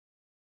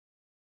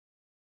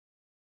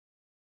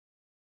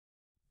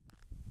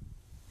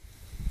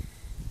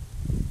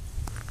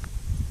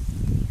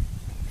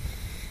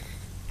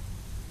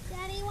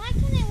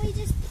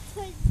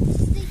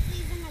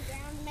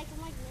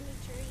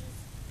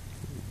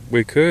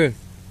We could.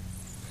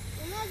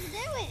 Let's do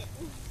it.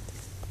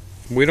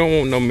 We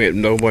don't want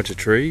no bunch of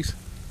trees.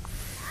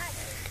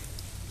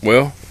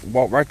 Well,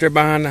 walk right there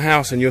behind the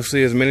house and you'll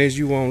see as many as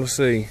you want to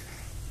see.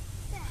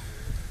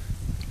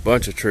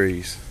 Bunch of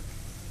trees.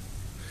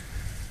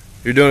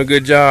 You're doing a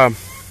good job.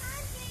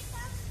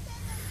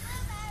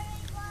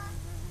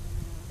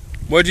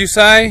 What'd you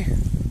say?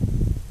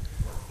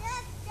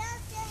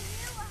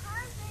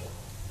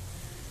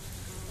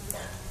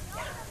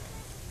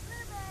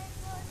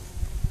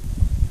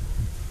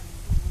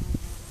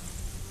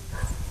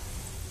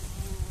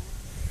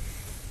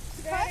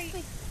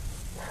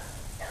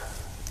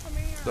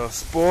 The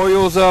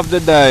spoils of the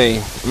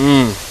day.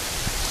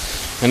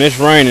 And it's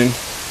raining.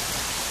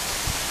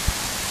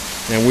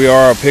 And we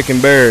are picking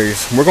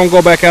berries. We're gonna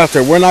go back out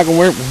there. We're not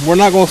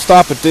gonna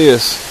stop at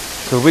this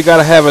because we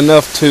gotta have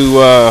enough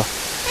to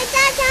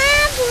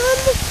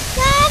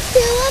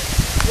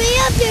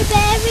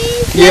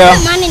yeah,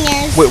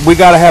 we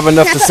gotta have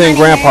enough to send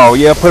Grandpa.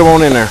 Yeah, put him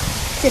on in there.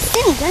 To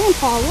send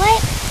Grandpa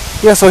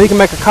what? Yeah, so he can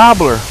make a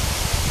cobbler.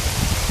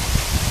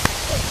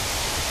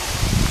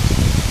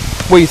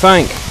 What do you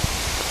think?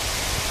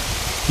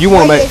 You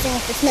want to make?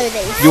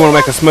 You want to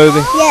make a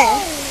smoothie?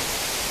 Yes.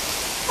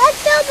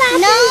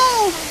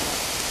 No.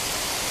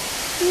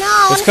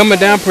 No. It's coming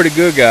down pretty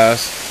good,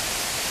 guys.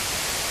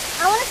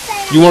 I want to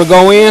stay. You want to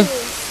go in?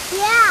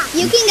 Yeah.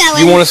 You can go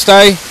in. You want to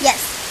stay?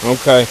 Yes.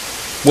 Okay.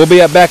 We'll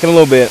be back in a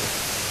little bit.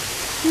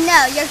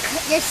 No, you're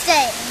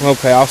staying.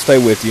 Okay, I'll stay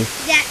with you.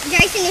 Yeah,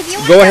 Jason, if you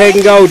want. Go ahead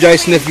and go,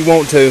 Jason, if you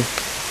want to. Okay,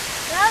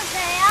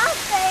 I'll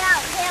stay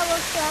out here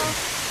with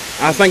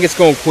you. I think it's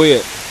gonna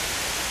quit.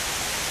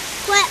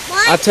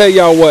 What? I tell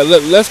y'all what.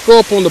 Let's go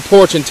up on the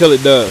porch until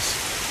it does.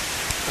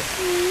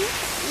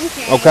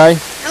 Okay. Okay.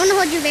 I want to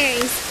hold your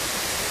berries.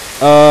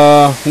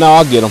 No,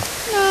 I'll get them.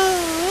 No.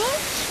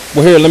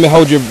 Well, here, let me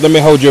hold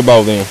your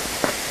bowl then.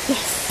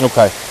 Yes.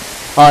 Okay.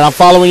 All right, I'm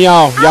following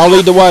y'all. Y'all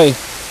lead the way.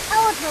 I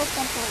will throw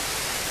something.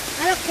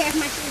 I don't care if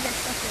my shoes are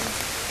stuck in.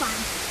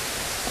 Fine.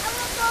 I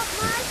will throw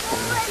my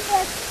shoes in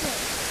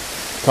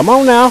this. Come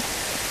on now.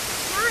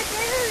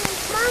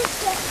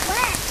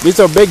 These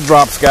are big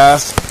drops,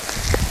 guys.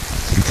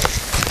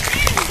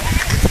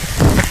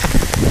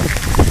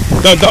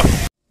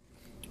 Don't.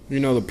 You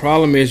know, the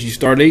problem is you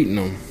start eating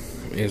them.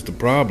 Is the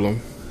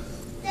problem.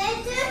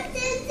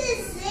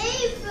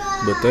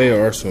 But they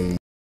are some